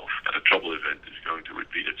itself, that a trouble event is going to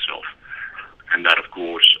repeat itself. And that, of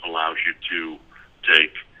course, allows you to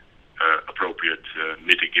take appropriate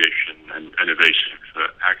mitigation and evasive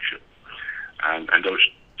action. And those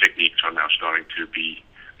techniques are now starting to be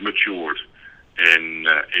matured in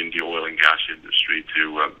the oil and gas industry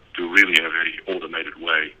to really, in a very automated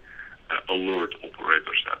way, alert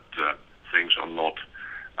operators that things are not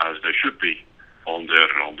as they should be on their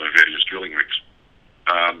various drilling rigs.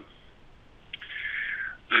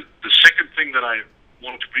 The second thing that I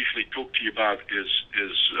wanted to briefly talk to you about is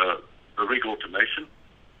rig automation.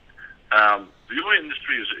 The oil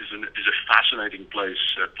industry is a fascinating place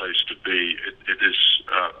to be. It is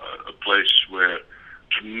a place where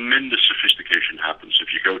tremendous sophistication happens.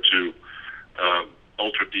 If you go to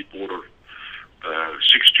ultra deep water,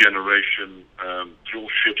 sixth generation drill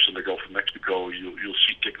ships in the Gulf of Mexico, you'll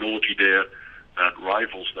see technology there that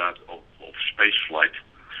rivals that of space flight.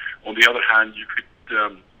 On the other hand, you could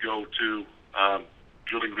go to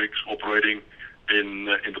drilling rigs operating in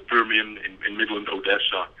the Permian, in Midland,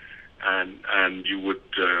 Odessa, and you would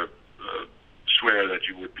swear that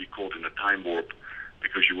you would be caught in a time warp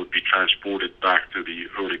because you would be transported back to the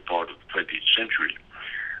early part of the 20th century.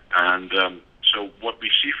 And so what we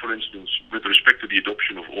see, for instance, with respect to the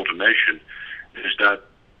adoption of automation, is that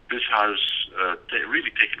this has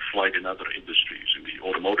really taken flight in other industries. In the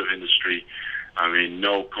automotive industry, I mean,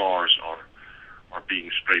 no cars are being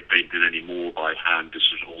spray painted anymore by hand. This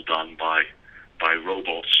is all done by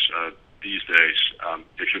robots these days.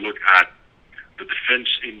 If you look at the defense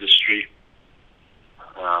industry,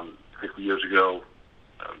 50 years ago,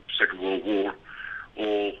 Second World War,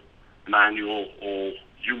 all manual, all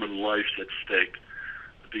human life at stake.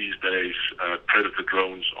 These days, predator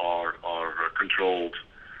drones are controlled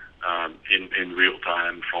in real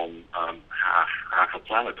time from half a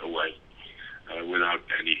planet away without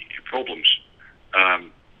any problems.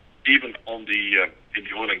 Even on in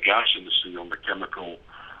the oil and gas industry, on the chemical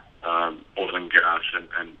oil and gas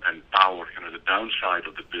and power, kind of the downside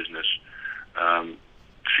of the business,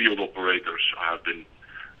 field operators have been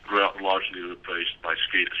largely replaced by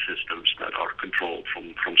SCADA systems that are controlled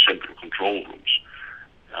from central control rooms.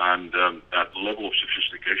 And that level of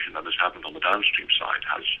sophistication that has happened on the downstream side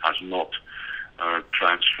has not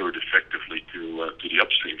transferred effectively to the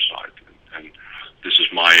upstream side. And this is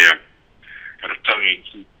my kind of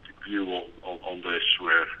tongue-in-cheek view on this,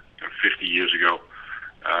 where 50 years ago,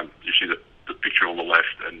 you see the picture on the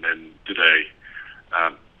left, and then today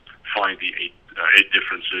find the eight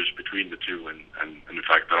differences between the two, and in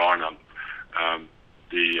fact there are none.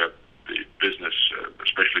 The business,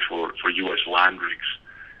 especially for U.S. land rigs,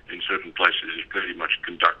 in certain places is pretty much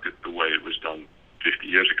conducted the way it was done 50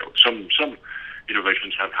 years ago. Some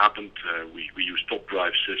innovations have happened. We use top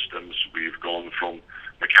drive systems. We've gone from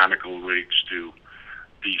mechanical rigs to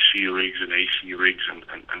DC rigs and AC rigs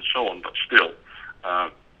and so on. But still,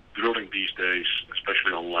 drilling these days,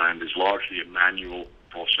 especially on land, is largely a manual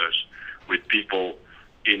process with people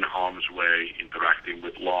in harm's way interacting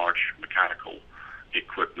with large mechanical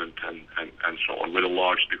equipment and so on, with a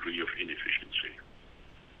large degree of inefficiency.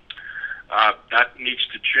 That needs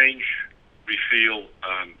to change, we feel.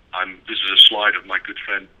 This is a slide of my good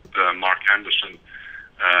friend Mark Anderson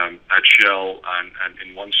at Shell, and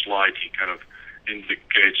in one slide he kind of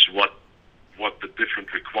indicates what the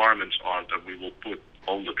different requirements are that we will put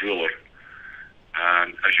on the driller.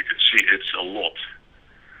 And as you can see, it's a lot.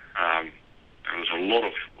 And there's a lot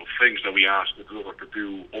of things that we ask the driller to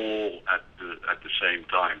do all at the same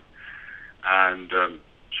time. And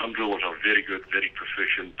some drillers are very good, very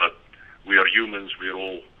proficient, but we are humans. We are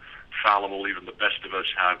all fallible. Even the best of us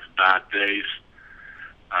have bad days.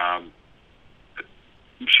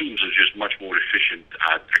 Machines are just much more efficient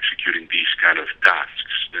at executing these kind of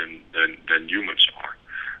tasks than humans are.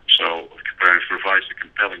 So it provides a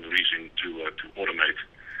compelling reason to automate.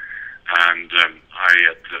 And I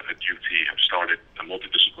at UT have started a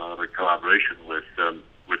multidisciplinary collaboration with some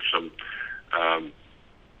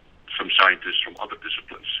scientists from other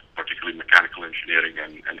disciplines, particularly mechanical engineering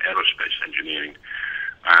and aerospace engineering.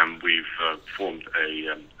 And we've formed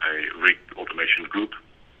a rig automation group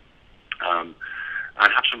and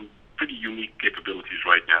have some pretty unique capabilities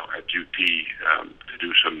right now at UT to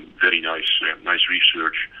do some very nice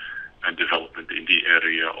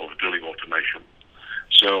area of drilling automation.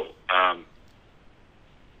 So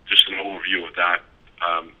just an overview of that.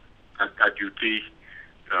 At UT,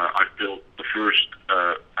 I've built the first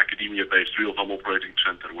academia-based real-time operating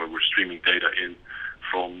center where we're streaming data in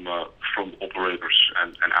from operators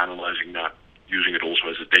and analyzing that, using it also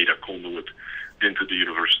as a data conduit into the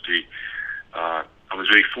university. I was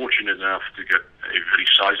very fortunate enough to get a very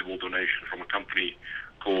sizable donation from a company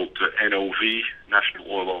called NOV, National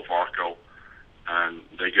Oil of Varco, and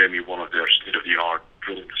they gave me one of their state-of-the-art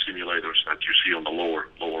drilling simulators that you see on the lower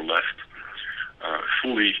left,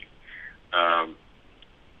 fully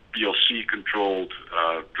PLC-controlled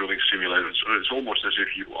drilling simulators. So it's almost as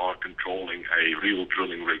if you are controlling a real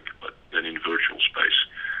drilling rig, but then in virtual space.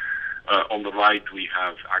 On the right, we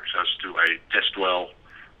have access to a test well,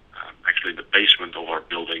 actually in the basement of our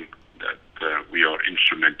building, that we are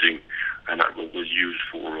instrumenting and that we'll use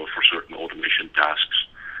for certain automation tasks.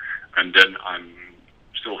 And then I'm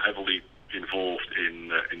still heavily involved in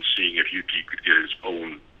seeing if UT could get its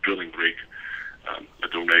own drilling rig, a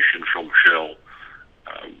donation from Shell,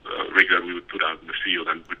 a rig that we would put out in the field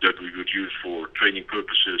and that we would use for training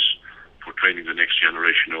purposes, for training the next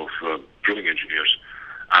generation of drilling engineers,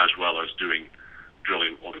 as well as doing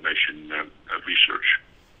drilling automation research.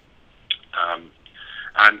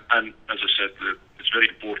 And as I said, it's very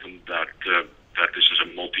important that this is a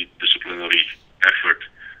multidisciplinary effort.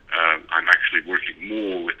 I'm actually working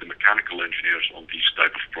more with the mechanical engineers on these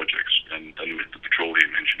type of projects than with the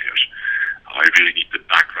petroleum engineers. I really need the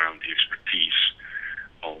background, the expertise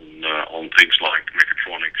on things like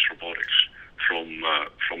mechatronics, robotics from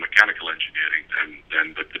mechanical engineering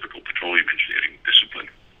than the typical petroleum engineering discipline.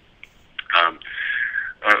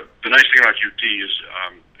 The nice thing about UT is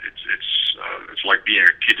it's like being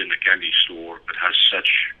a kid in a candy store. It has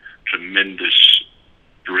such tremendous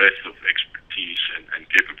breadth of expertise and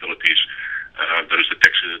capabilities. There is the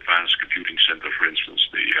Texas Advanced Computing Center, for instance.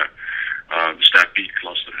 The Stampede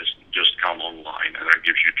cluster has just come online, and that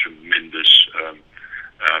gives you tremendous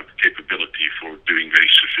capability for doing very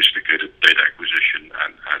sophisticated data acquisition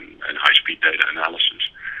and high-speed data analysis.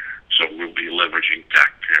 So we'll be leveraging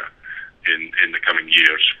tech in the coming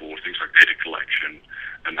years for things like data collection,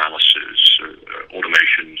 analysis,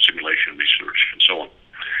 automation, simulation research, and so on.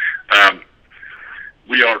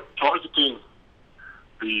 We are targeting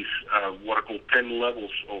these what are called 10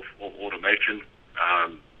 levels of automation.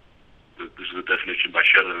 This is a definition by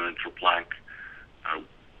Sheridan and Planck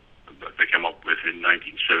that they came up with in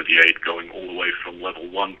 1978, going all the way from level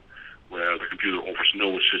 1, where the computer offers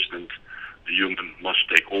no assistant. The human must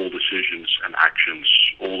take all decisions and actions,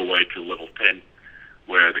 all the way to level 10,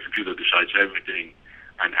 where the computer decides everything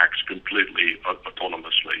and acts completely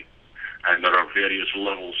autonomously. And there are various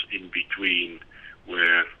levels in between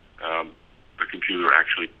where the computer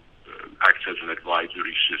actually acts as an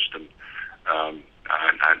advisory system and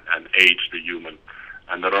aids the human.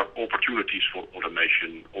 And there are opportunities for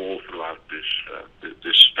automation all throughout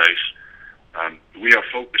this space. We are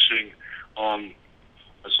focusing on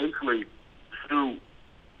essentially through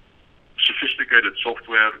sophisticated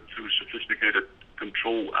software, through sophisticated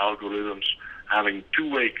control algorithms, having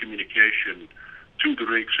two-way communication to the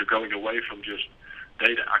rigs, so going away from just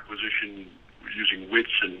data acquisition using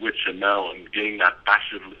WITS and WITS-ML and getting that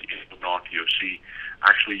passively into an RTOC,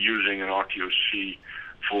 actually using an RTOC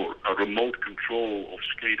for a remote control of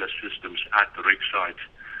SCADA systems at the rig site,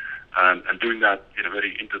 and doing that in a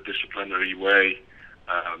very interdisciplinary way,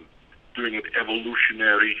 doing it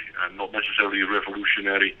evolutionary and not necessarily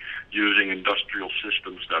revolutionary, using industrial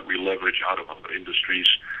systems that we leverage out of other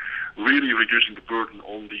industries, really reducing the burden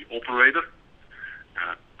on the operator,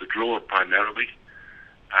 the driller primarily,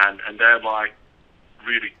 and thereby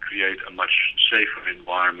really create a much safer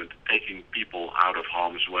environment, taking people out of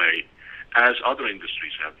harm's way, as other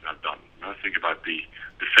industries have done. Now, think about the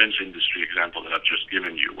defense industry example that I've just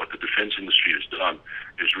given you. What the defense industry has done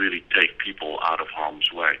is really take people out of harm's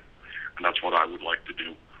way. And that's what I would like to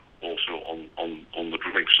do also on the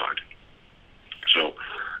drilling side. So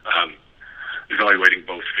evaluating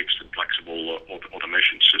both fixed and flexible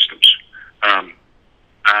automation systems. I'm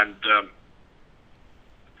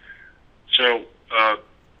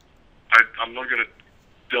not going to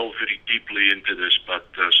delve very deeply into this, but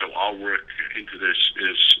so our work into this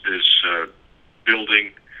is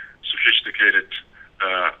building sophisticated,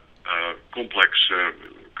 complex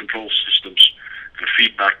control systems and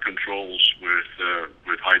feedback controls with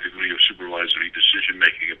high degree of supervisory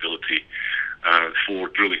decision-making ability for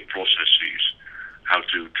drilling processes, how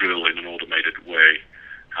to drill in an automated way,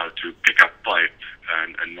 how to pick up pipe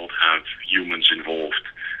and not have humans involved,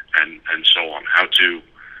 and so on, how to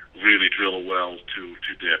really drill a well to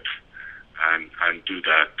depth and do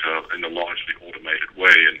that in a largely automated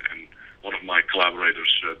way. And one of my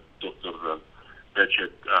collaborators, Dr.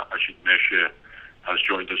 Bechet Ashik-Meshe, has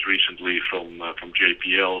joined us recently from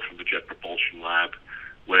JPL, from the Jet Propulsion Lab,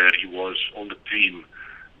 where he was on the team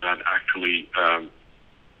that actually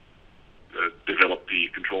developed the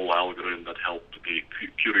control algorithm that helped the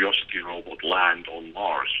Curiosity robot land on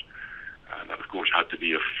Mars. And that, of course, had to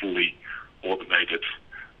be a fully automated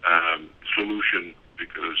solution,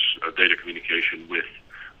 because data communication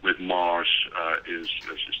with Mars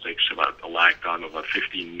takes about a lag time of about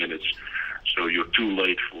 15 minutes. So you're too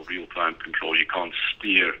late for real-time control. You can't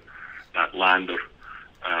steer that lander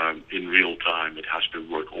in real time. It has to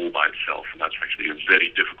work all by itself, and that's actually a very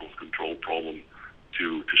difficult control problem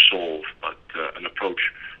to solve, but an approach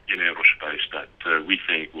in aerospace that we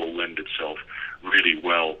think will lend itself really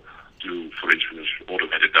well to, for instance,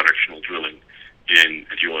 automated directional drilling in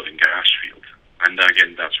the oil and gas field. And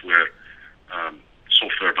again, that's where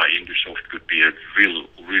software by InduSoft could be a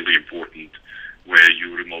really important, where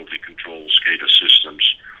you remotely control SCADA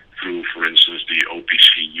systems through, for instance, the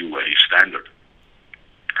OPC UA standard.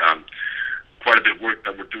 Quite a bit of work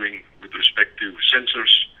that we're doing with respect to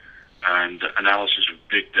sensors and analysis of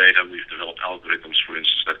big data. We've developed algorithms, for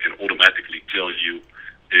instance, that can automatically tell you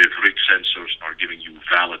if rig sensors are giving you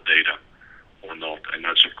valid data or not. And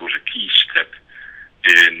that's, of course, a key step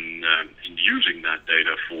in using that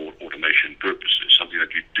data for automation purposes. Something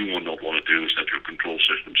that you do not want to do is that your control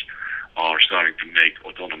systems are starting to make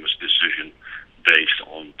autonomous decisions based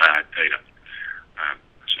on bad data.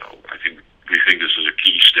 So we think this is a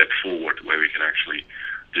key step forward, where we can actually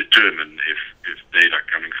determine if data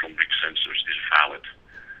coming from rig sensors is valid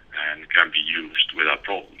and can be used without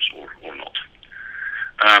problems or not.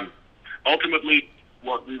 Ultimately,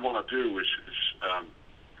 what we want to do is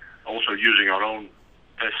also using our own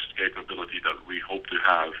test capability that we hope to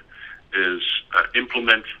have, is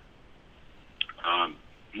implement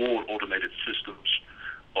more automated systems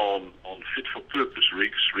on fit-for-purpose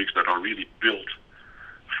rigs that are really built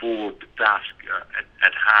for the task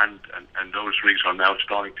at hand, and those rigs are now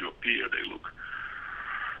starting to appear. They look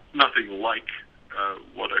nothing like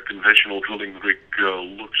what a conventional drilling rig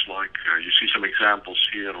looks like. You see some examples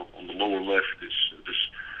here on the lower left. This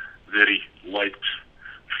very light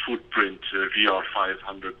footprint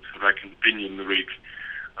VR500 rack and pinion rig,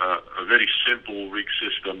 a very simple rig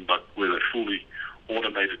system, but with a fully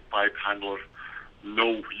automated pipe handler.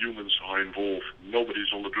 No humans are involved.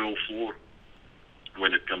 Nobody's on the drill floor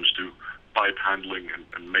when it comes to pipe handling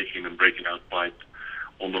and making and breaking out pipe.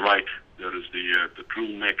 On the right, there is the drill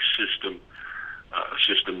neck system, a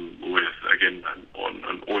system with, again,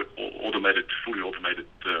 an automated, fully automated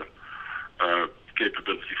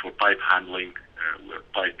capability for pipe handling, where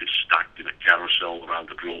pipe is stacked in a carousel around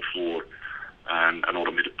the drill floor, and an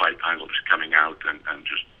automated pipe handler is coming out and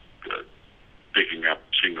just picking up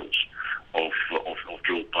signals of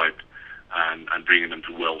drill pipe and bringing them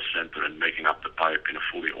to well center and making up the pipe in a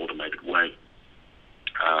fully automated way.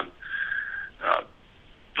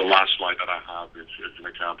 The last slide that I have is an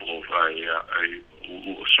example of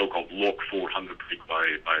a so-called Log 400 rig by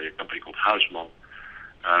a company called Huisman,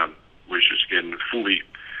 which is again fully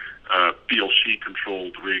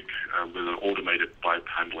PLC-controlled rig with an automated pipe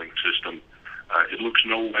handling system. It looks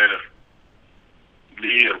nowhere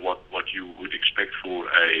near what you would expect for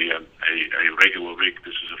a regular rig.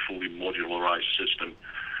 This is a fully modularized system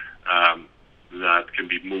that can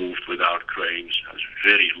be moved without cranes, has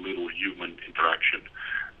very little human interaction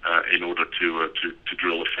in order to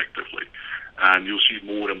drill effectively. And you'll see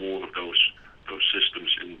more and more of those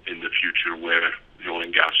systems in the future, where the oil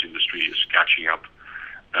and gas industry is catching up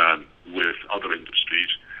with other industries,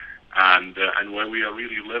 and where we are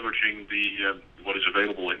really leveraging what is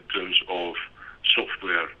available in terms of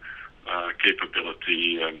software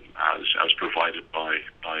capability as provided by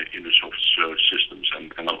InduSoft systems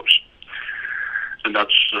and others. And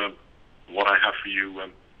that's what I have for you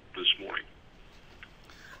this morning.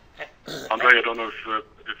 Andre, I don't know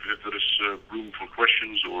if there is room for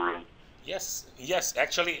questions or... Yes.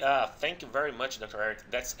 Actually, thank you very much, Dr. Eric.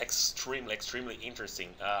 That's extremely interesting.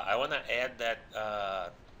 I want to add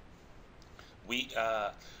that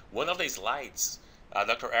one of the slides,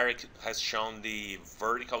 Dr. Eric has shown the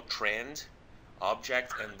vertical trend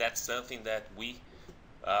object, and that's something that we,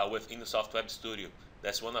 with InduSoft Web Studio,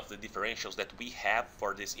 that's one of the differentials that we have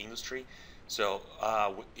for this industry. So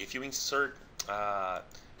if you insert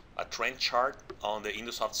a trend chart on the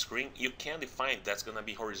InduSoft screen, you can define that's going to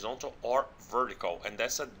be horizontal or vertical, and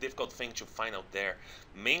that's a difficult thing to find out there,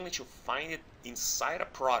 mainly to find it inside a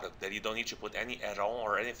product that you don't need to put any add-on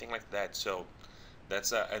or anything like that. So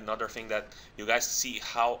That's another thing that you guys see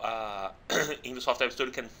how InduSoft Web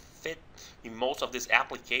Studio can fit in most of these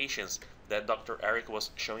applications that Dr. Eric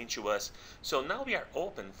was showing to us. So now we are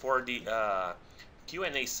open for the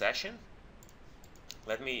Q&A session.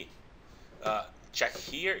 Let me check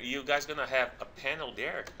here. You guys gonna have a panel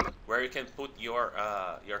there where you can put your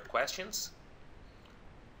questions.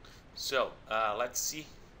 So let's see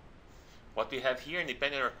what we have here. And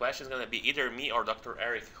depending on your question, is gonna be either me or Dr.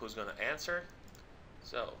 Eric who's gonna answer.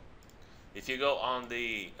 So if you go on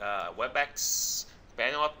the WebEx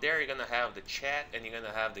panel up there, you're gonna have the chat and you're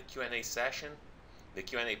gonna have the Q&A session, the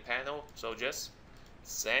Q&A panel. So just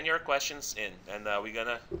send your questions in and we're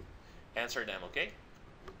gonna answer them, okay?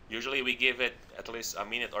 Usually we give it at least a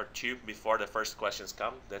minute or two before the first questions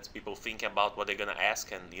come. That's people thinking about what they're gonna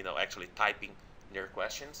ask and actually typing their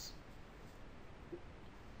questions.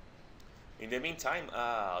 In the meantime,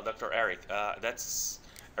 Dr. Eric, that's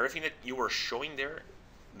everything that you were showing there.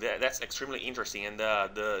 That's extremely interesting, and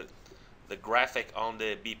the graphic on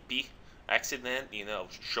the BP accident,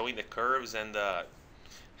 showing the curves and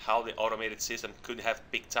how the automated system could have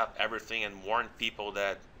picked up everything and warned people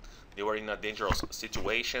that they were in a dangerous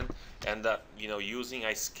situation, and using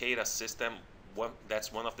a SCADA system,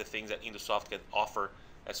 that's one of the things that InduSoft can offer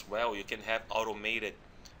as well. You can have automated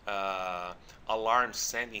alarms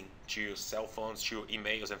sending to cell phones, to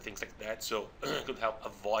emails and things like that, so it could help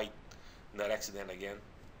avoid that accident again.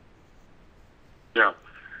 Yeah.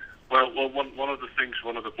 Well, one of the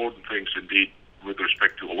important things indeed with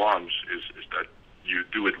respect to alarms is that you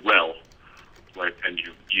do it well, right? And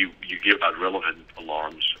you give out relevant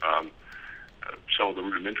alarms. Some of the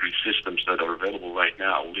rudimentary systems that are available right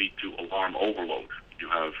now lead to alarm overload. You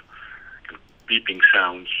have beeping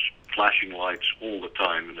sounds, flashing lights all the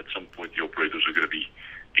time, and at some point the operators are going to be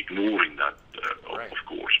ignoring that, right. Of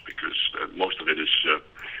course, because most of it is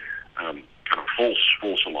kind of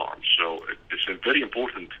false alarms. So it's very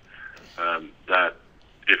important that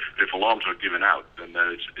if alarms are given out, then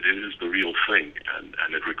it is the real thing,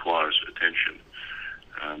 and it requires attention.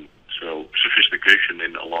 So sophistication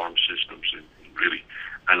in alarm systems and really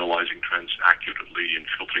analyzing trends accurately and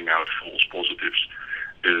filtering out false positives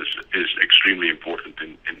is extremely important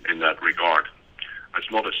in that regard. It's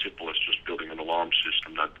not as simple as just building an alarm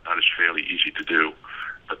system. That is fairly easy to do,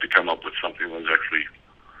 but to come up with something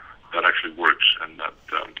that actually works and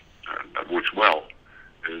that works well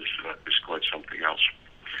is quite something else.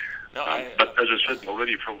 No, but as I said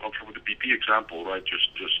already, from the BP example, right?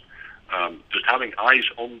 Just having eyes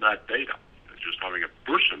on that data, just having a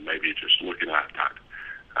person maybe just looking at that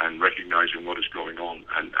and recognizing what is going on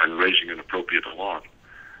and raising an appropriate alarm.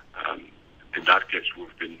 In that case, would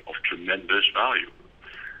have been of tremendous value,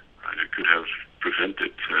 and it could have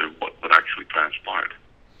prevented what actually transpired.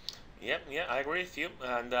 Yeah, I agree with you.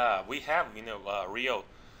 And we have, real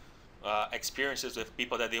experiences with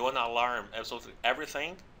people that they want to alarm absolutely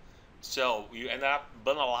everything. So you end up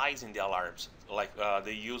banalizing the alarms. Like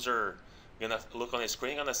the user gonna look on the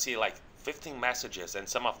screen, gonna see like 15 messages, and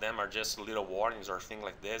some of them are just little warnings or things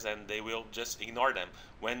like this, and they will just ignore them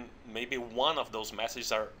when maybe one of those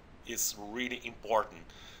messages is really important.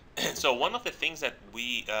 So one of the things that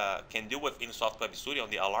we can do with InduSoft Web Studio on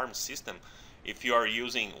the alarm system, if you are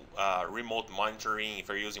using remote monitoring, if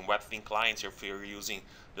you're using WebThing clients, if you're using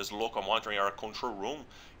this local monitoring or a control room,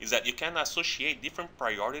 is that you can associate different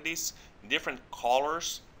priorities, different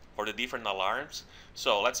colors for the different alarms.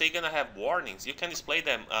 So let's say you're gonna have warnings, you can display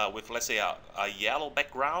them with, let's say, a yellow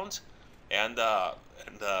background and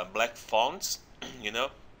black fonts,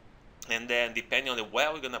 and then depending on the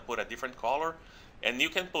well, you're gonna put a different color. And you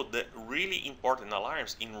can put the really important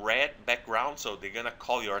alarms in red background, so they're gonna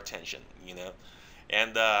call your attention,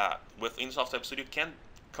 And with InduSoft Web Studio, you can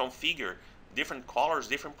configure different colors,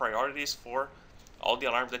 different priorities for all the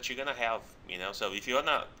alarms that you're gonna have, So if you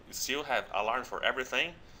wanna still have alarms for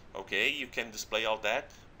everything, okay, you can display all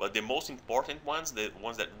that. But the most important ones, the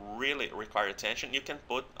ones that really require attention, you can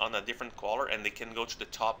put on a different color, and they can go to the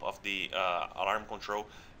top of the alarm control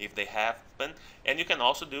if they happen. And you can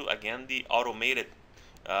also do, again, the automated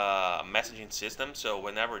messaging system. So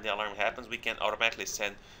whenever the alarm happens, we can automatically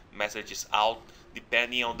send messages out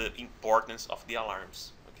depending on the importance of the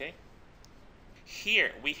alarms. Okay.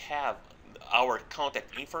 Here we have our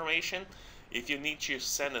contact information. If you need to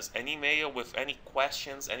send us an email with any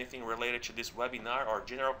questions, anything related to this webinar or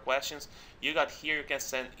general questions, you got here, you can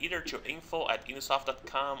send either to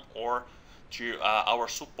info@indusoft.com or to our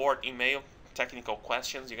support email, technical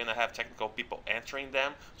questions. You're going to have technical people answering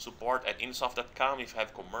them, support@indusoft.com. If you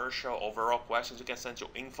have commercial, overall questions, you can send to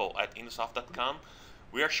info@indusoft.com.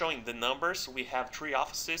 We are showing the numbers. We have 3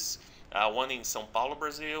 offices one in São Paulo,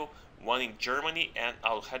 Brazil, one in Germany, and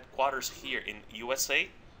our headquarters here in USA.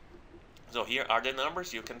 So here are the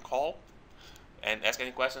numbers you can call and ask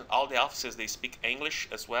any questions. All the offices, they speak English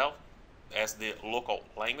as well as the local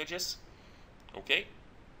languages. Okay,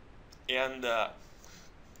 and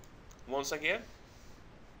once again,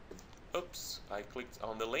 oops, I clicked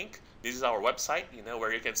on the link. This is our website,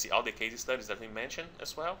 where you can see all the case studies that we mentioned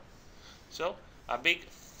as well. So a big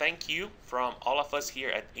thank you from all of us here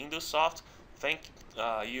at InduSoft. Thank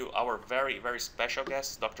you, our very, very special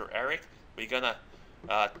guest, Dr. Eric. We're gonna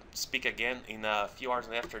speak again in a few hours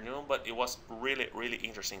in the afternoon, but it was really, really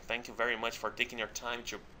interesting. Thank you very much for taking your time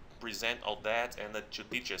to present all that and to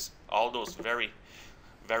teach us all those very,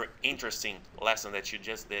 very interesting lessons that you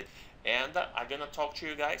just did. And I'm gonna talk to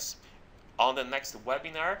you guys on the next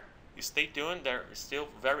webinar. You stay tuned. There is still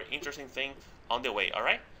very interesting thing on the way. All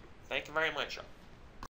right. Thank you very much.